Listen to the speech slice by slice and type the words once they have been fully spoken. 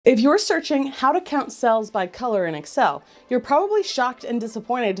If you're searching how to count cells by color in Excel, you're probably shocked and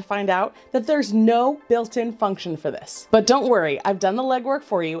disappointed to find out that there's no built-in function for this. But don't worry, I've done the legwork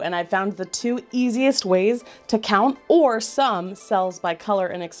for you and I've found the two easiest ways to count or sum cells by color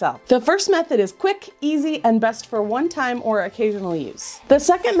in Excel. The first method is quick, easy, and best for one-time or occasional use. The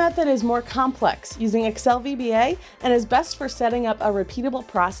second method is more complex, using Excel VBA, and is best for setting up a repeatable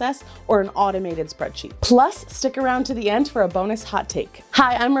process or an automated spreadsheet. Plus, stick around to the end for a bonus hot take.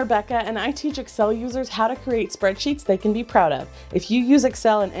 Hi, I'm Rebecca, and I teach Excel users how to create spreadsheets they can be proud of. If you use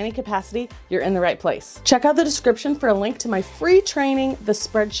Excel in any capacity, you're in the right place. Check out the description for a link to my free training, The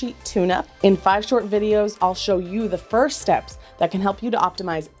Spreadsheet Tune-Up. In 5 short videos, I'll show you the first steps that can help you to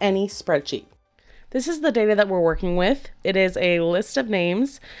optimize any spreadsheet. This is the data that we're working with. It is a list of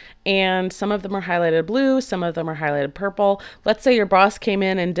names, and some of them are highlighted blue, some of them are highlighted purple. Let's say your boss came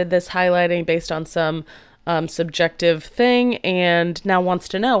in and did this highlighting based on some subjective thing and now wants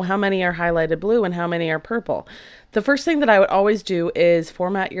to know how many are highlighted blue and how many are purple. The first thing that I would always do is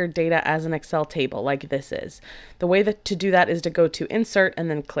format your data as an Excel table like this is. The way to do that is to go to Insert and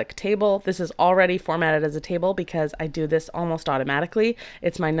then click Table. This is already formatted as a table because I do this almost automatically.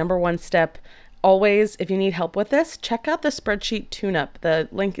 It's my #1 step. Always, if you need help with this, check out the spreadsheet tune-up. The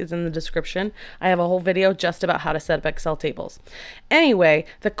link is in the description. I have a whole video just about how to set up Excel tables. Anyway,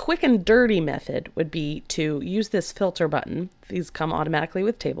 the quick and dirty method would be to use this filter button. These come automatically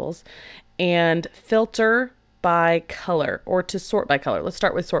with tables, and filter by color, or to sort by color. Let's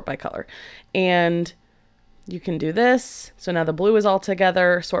start with sort by color. And you can do this. So now the blue is all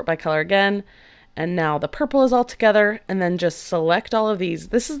together, sort by color again. And now the purple is all together, and then just select all of these.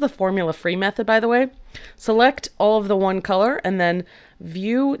 This is the formula-free method, by the way. Select all of the one color, and then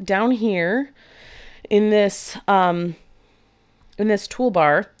view down here in this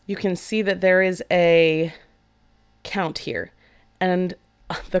toolbar. You can see that there is a count here. And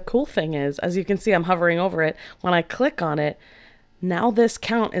the cool thing is, as you can see, I'm hovering over it. When I click on it, now this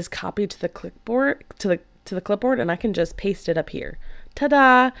count is copied to the clipboard, to the clipboard, and I can just paste it up here.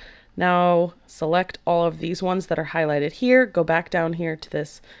 Ta-da! Now select all of these ones that are highlighted here, go back down here to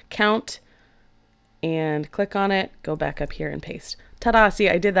this count and click on it, go back up here and paste. Ta-da! See,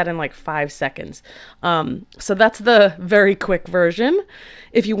 I did that in like 5 seconds. So that's the very quick version.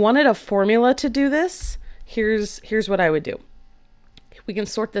 If you wanted a formula to do this, here's what I would do. We can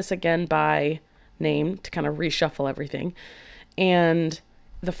sort this again by name to kind of reshuffle everything. And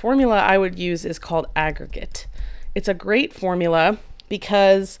the formula I would use is called aggregate. It's a great formula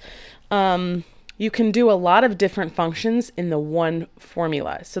because you can do a lot of different functions in the one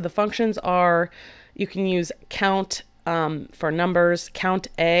formula. So the functions are, you can use count for numbers, count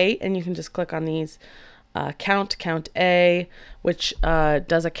A, and you can just click on these, count A, which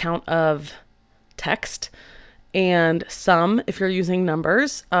does a count of text, and sum if you're using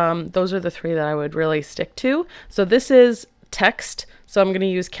numbers. Those are the 3 that I would really stick to. So this is text, so I'm going to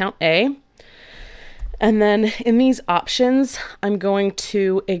use count A. And then in these options, I'm going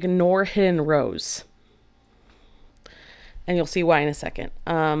to ignore hidden rows. And you'll see why in a second.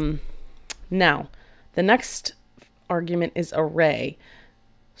 Now, the next argument is array.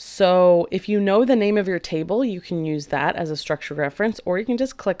 So if you know the name of your table, you can use that as a structured reference, or you can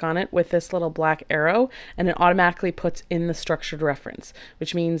just click on it with this little black arrow and it automatically puts in the structured reference,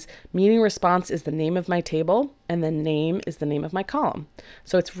 which means meaning response is the name of my table and then name is the name of my column.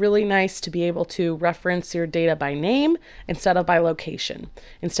 So it's really nice to be able to reference your data by name instead of by location,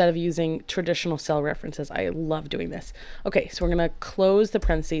 instead of using traditional cell references. I love doing this. Okay, so we're going to close the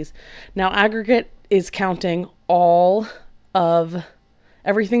parentheses. Now aggregate is counting all of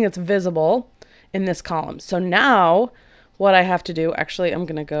everything that's visible in this column. So now what I have to do, actually, I'm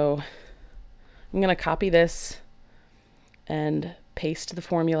going to copy this and paste the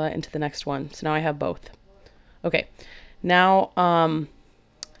formula into the next one. So now I have both. Okay, now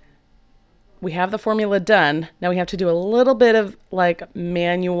we have the formula done. Now we have to do a little bit of like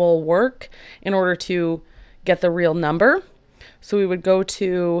manual work in order to get the real number. So we would go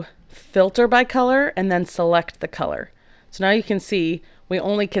to filter by color and then select the color. So now you can see we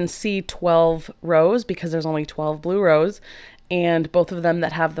only can see 12 rows because there's only 12 blue rows, and both of them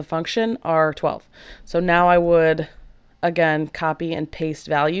that have the function are 12. So now I would, again, copy and paste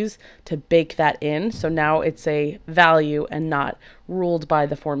values to bake that in. So now it's a value and not ruled by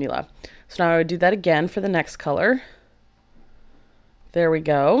the formula. So now I would do that again for the next color. There we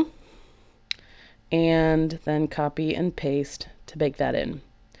go. And then copy and paste to bake that in.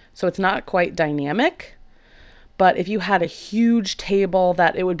 So it's not quite dynamic, but if you had a huge table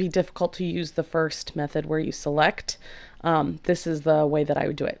that it would be difficult to use the first method where you select, this is the way that I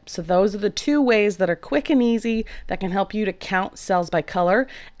would do it. So those are the two ways that are quick and easy that can help you to count cells by color.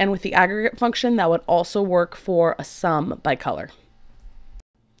 And with the aggregate function, that would also work for a sum by color.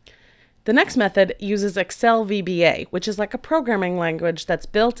 The next method uses Excel VBA, which is like a programming language that's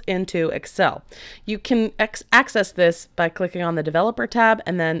built into Excel. You can access this by clicking on the Developer tab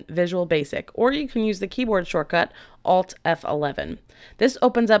and then Visual Basic, or you can use the keyboard shortcut Alt F11. This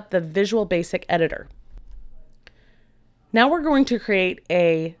opens up the Visual Basic editor. Now we're going to create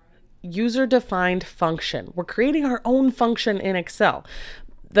a user-defined function. We're creating our own function in Excel.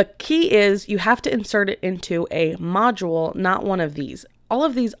 The key is you have to insert it into a module, not one of these. All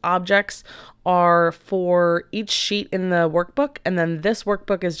of these objects are for each sheet in the workbook, and then this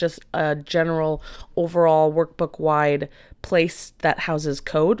workbook is just a general overall workbook-wide place that houses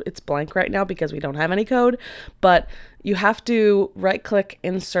code. It's blank right now because we don't have any code, but you have to right-click,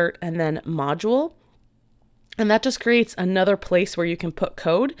 insert, and then module. And that just creates another place where you can put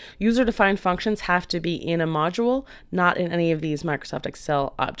code. User-defined functions have to be in a module, not in any of these Microsoft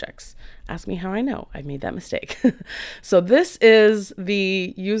Excel objects. Ask me how I know. I made that mistake. So this is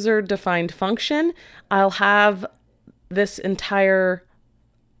the user-defined function. I'll have this entire,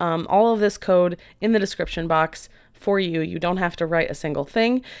 all of this code in the description box for you. You don't have to write a single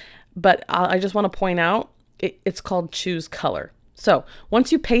thing, but I just want to point out it's called CHOOSECOLOR. So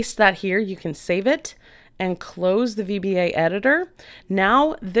once you paste that here, you can save it and close the VBA editor.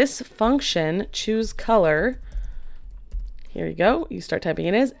 Now this function, CHOOSECOLOR, here you go, you start typing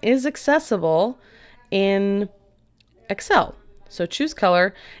it is accessible in Excel. So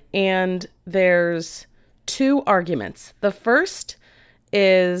CHOOSECOLOR, and there's two arguments. The first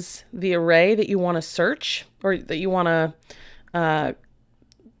is the array that you want to search, or that you want to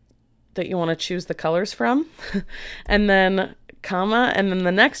choose the colors from, and then comma, and then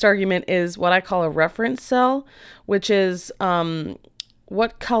the next argument is what I call a reference cell, which is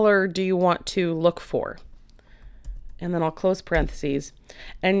what color do you want to look for? And then I'll close parentheses.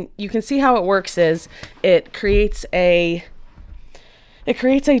 And you can see how it works is it creates a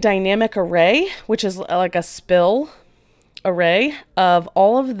dynamic array, which is like a spill array of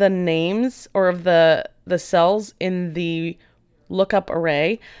all of the names or of the cells in the lookup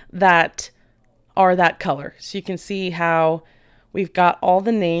array that are that color. So you can see how we've got all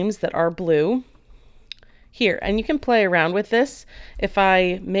the names that are blue here, and you can play around with this. If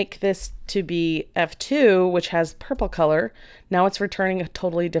I make this to be F2, which has purple color, now it's returning a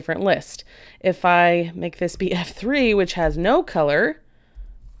totally different list. If I make this be F3, which has no color,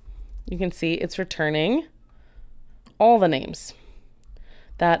 you can see it's returning all the names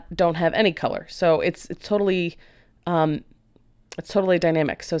that don't have any color. So it's totally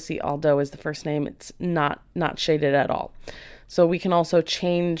dynamic. So see, Aldo is the first name. It's not shaded at all. So we can also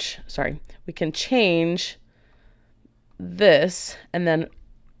change, we can change this and then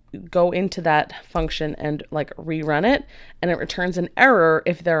go into that function and like rerun it, and it returns an error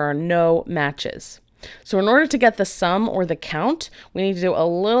if there are no matches. So in order to get the sum or the count, we need to do a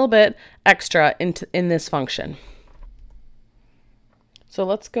little bit extra in this function. So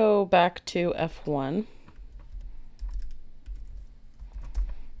let's go back to F1.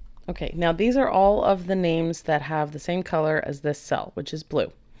 Okay, now these are all of the names that have the same color as this cell, which is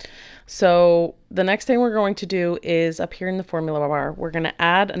blue. So the next thing we're going to do is up here in the formula bar, we're going to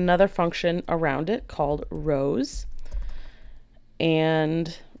add another function around it called rows,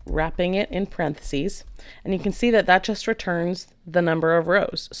 and wrapping it in parentheses. And you can see that that just returns the number of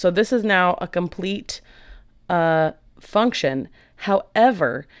rows. So this is now a complete function.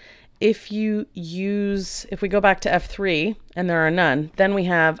 However, if we go back to F3 and there are none, then we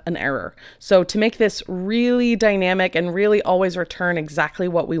have an error. So to make this really dynamic and really always return exactly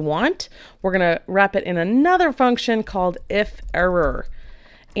what we want, we're going to wrap it in another function called ifError.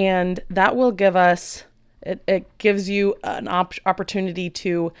 And that will give us, it gives you an opportunity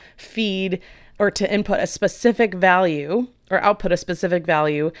to feed or to input a specific value or output a specific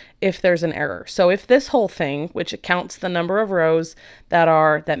value if there's an error. So if this whole thing, which counts the number of rows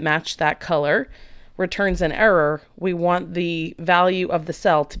that match that color, returns an error, we want the value of the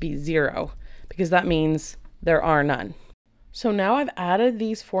cell to be 0, because that means there are none. So now I've added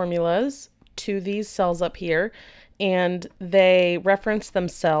these formulas to these cells up here, and they reference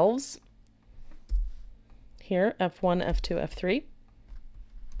themselves here, F1, F2, F3.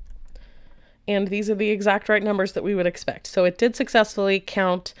 And these are the exact right numbers that we would expect. So it did successfully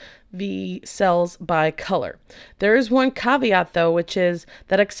count the cells by color. There is one caveat though, which is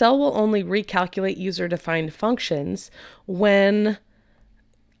that Excel will only recalculate user-defined functions when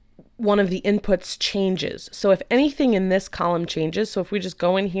one of the inputs changes. So if anything in this column changes, so if we just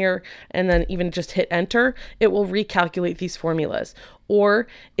go in here and then even just hit enter, it will recalculate these formulas. Or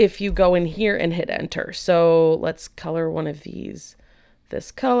if you go in here and hit enter. So let's color one of these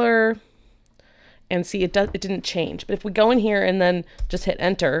this color and see it didn't change. But if we go in here and then just hit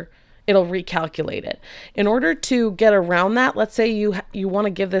enter, it'll recalculate it. In order to get around that, let's say you want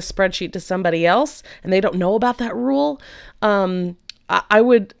to give this spreadsheet to somebody else and they don't know about that rule. I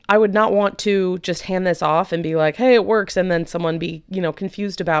would not want to just hand this off and be like, hey, it works, and then someone be,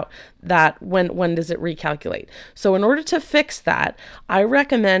 confused about that. When does it recalculate? So in order to fix that, I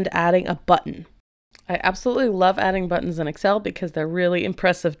recommend adding a button. I absolutely love adding buttons in Excel because they're really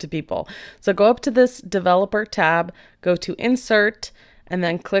impressive to people. So go up to this Developer tab, go to Insert, and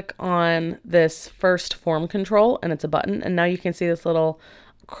then click on this first form control, and it's a button. And now you can see this little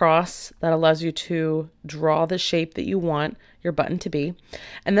cross that allows you to draw the shape that you want your button to be.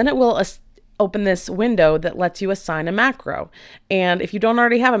 And then it will open this window that lets you assign a macro. And if you don't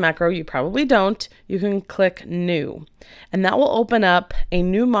already have a macro, you probably don't, you can click New. And that will open up a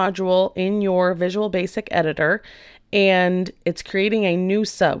new module in your Visual Basic editor. And it's creating a new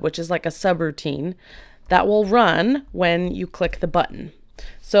sub, which is like a subroutine that will run when you click the button.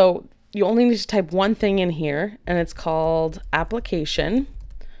 So you only need to type one thing in here, and it's called application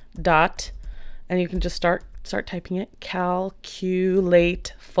dot, and you can just start typing it,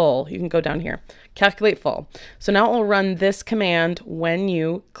 calculate full. You can go down here, calculate full. So now it will run this command when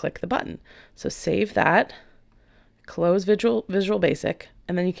you click the button. So save that, close Visual Basic,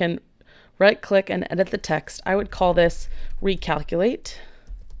 and then you can right click and edit the text. I would call this recalculate.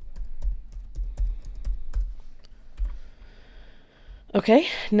 Okay,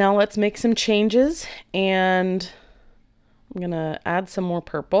 now let's make some changes, and I'm gonna add some more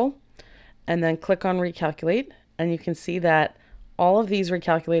purple and then click on recalculate, and you can see that all of these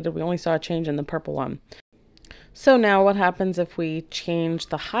recalculated. We only saw a change in the purple one. So now what happens if we change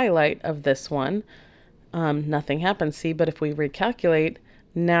the highlight of this one? Nothing happens, see, but if we recalculate,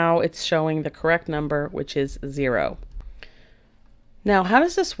 now it's showing the correct number, which is 0. Now, how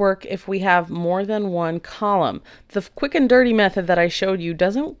does this work if we have more than one column? The quick and dirty method that I showed you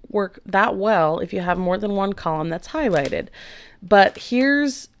doesn't work that well if you have more than one column that's highlighted. But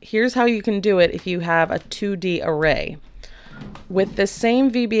here's how you can do it if you have a 2D array. With the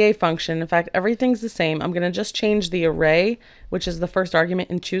same VBA function, in fact, everything's the same. I'm going to just change the array, which is the first argument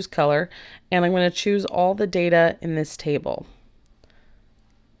in CHOOSECOLOR, and I'm going to choose all the data in this table.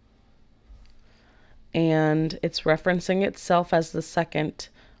 And it's referencing itself as the second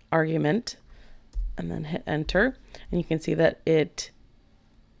argument, and then hit enter, and you can see that it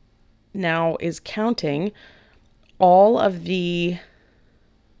now is counting all of the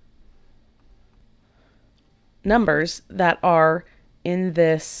numbers that are in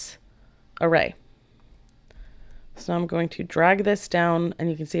this array. So I'm going to drag this down, and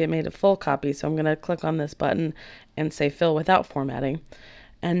you can see it made a full copy. So I'm going to click on this button and say fill without formatting.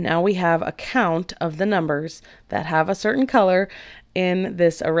 And now we have a count of the numbers that have a certain color in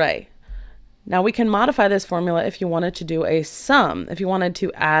this array. Now we can modify this formula if you wanted to do a sum, if you wanted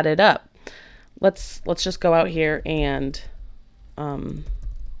to add it up. Let's just go out here and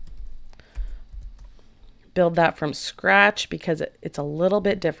build that from scratch, because it's a little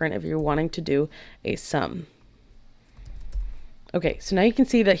bit different if you're wanting to do a sum. Okay, so now you can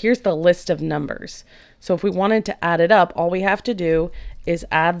see that here's the list of numbers. So if we wanted to add it up, all we have to do is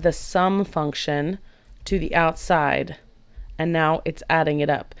add the sum function to the outside, and now it's adding it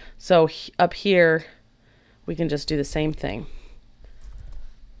up. So up here, we can just do the same thing.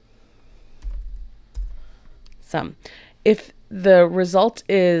 Sum. If the result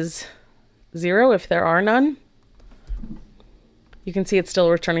is 0, if there are none, you can see it's still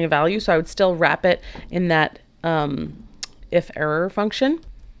returning a value. So I would still wrap it in that if error function,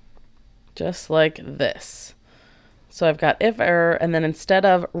 just like this. So I've got if error, and then instead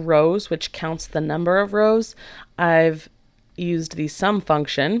of rows, which counts the number of rows, I've used the sum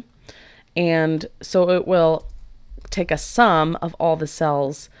function, and so it will take a sum of all the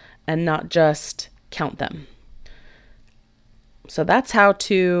cells and not just count them. So that's how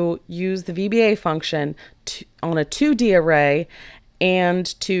to use the VBA function on a 2D array, and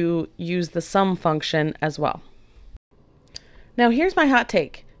to use the sum function as well. Now here's my hot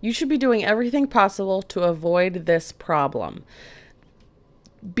take. You should be doing everything possible to avoid this problem.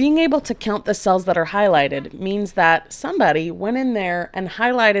 Being able to count the cells that are highlighted means that somebody went in there and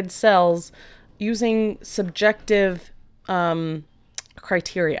highlighted cells using subjective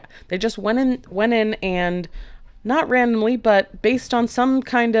criteria. They just went in and, not randomly, but based on some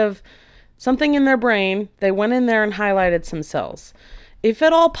kind of something in their brain, they went in there and highlighted some cells. if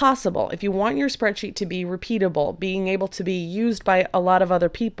at all possible, if you want your spreadsheet to be repeatable, being able to be used by a lot of other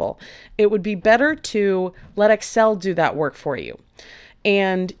people, it would be better to let Excel do that work for you.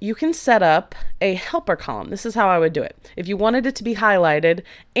 And you can set up a helper column. This is how I would do it. If you wanted it to be highlighted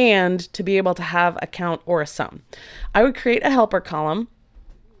and to be able to have a count or a sum, I would create a helper column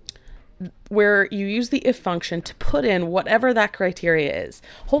where you use the if function to put in whatever that criteria is.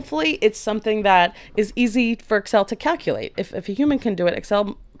 Hopefully it's something that is easy for Excel to calculate. If a human can do it,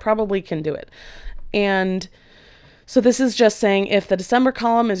 Excel probably can do it. And so this is just saying if the December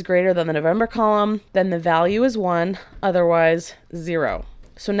column is greater than the November column, then the value is 1, otherwise 0.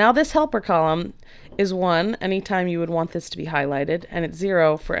 So now this helper column is 1 anytime you would want this to be highlighted, and it's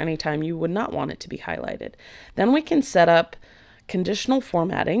 0 for any time you would not want it to be highlighted. Then we can set up conditional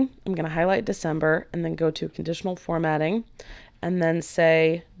formatting. I'm going to highlight December and then go to conditional formatting and then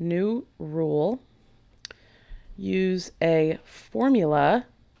say new rule, use a formula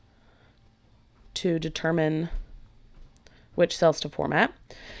to determine which cells to format,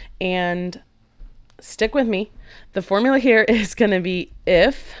 and stick with me. The formula here is going to be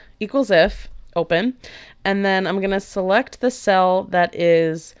if equals if, open, and then I'm going to select the cell that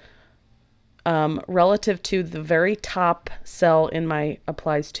is relative to the very top cell in my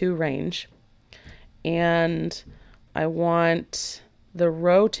applies to range, and I want the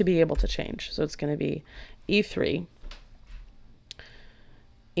row to be able to change. So it's going to be E3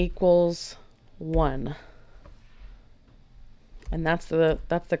 equals 1. And that's the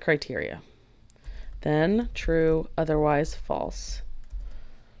criteria. Then true, otherwise false.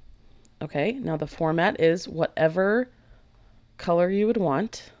 Okay, now the format is whatever color you would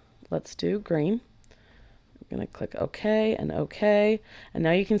want. Let's do green. I'm going to click OK and OK. And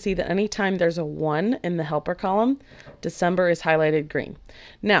now you can see that anytime there's a 1 in the helper column, December is highlighted green.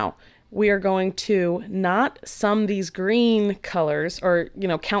 Now, we are going to not sum these green colors or,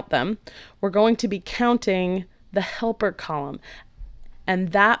 count them. We're going to be counting the helper column,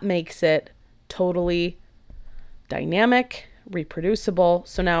 and that makes it totally dynamic, reproducible.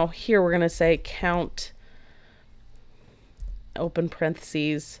 So now here we're going to say count, open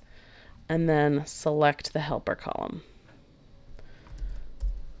parentheses, and then select the helper column.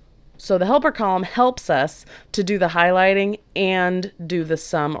 So the helper column helps us to do the highlighting and do the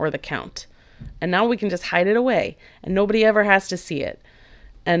sum or the count. And now we can just hide it away and nobody ever has to see it.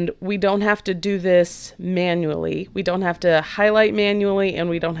 And we don't have to do this manually. We don't have to highlight manually, and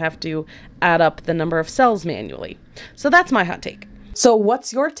we don't have to add up the number of cells manually. So that's my hot take. So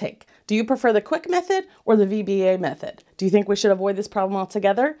what's your take? Do you prefer the quick method or the VBA method? Do you think we should avoid this problem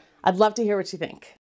altogether? I'd love to hear what you think.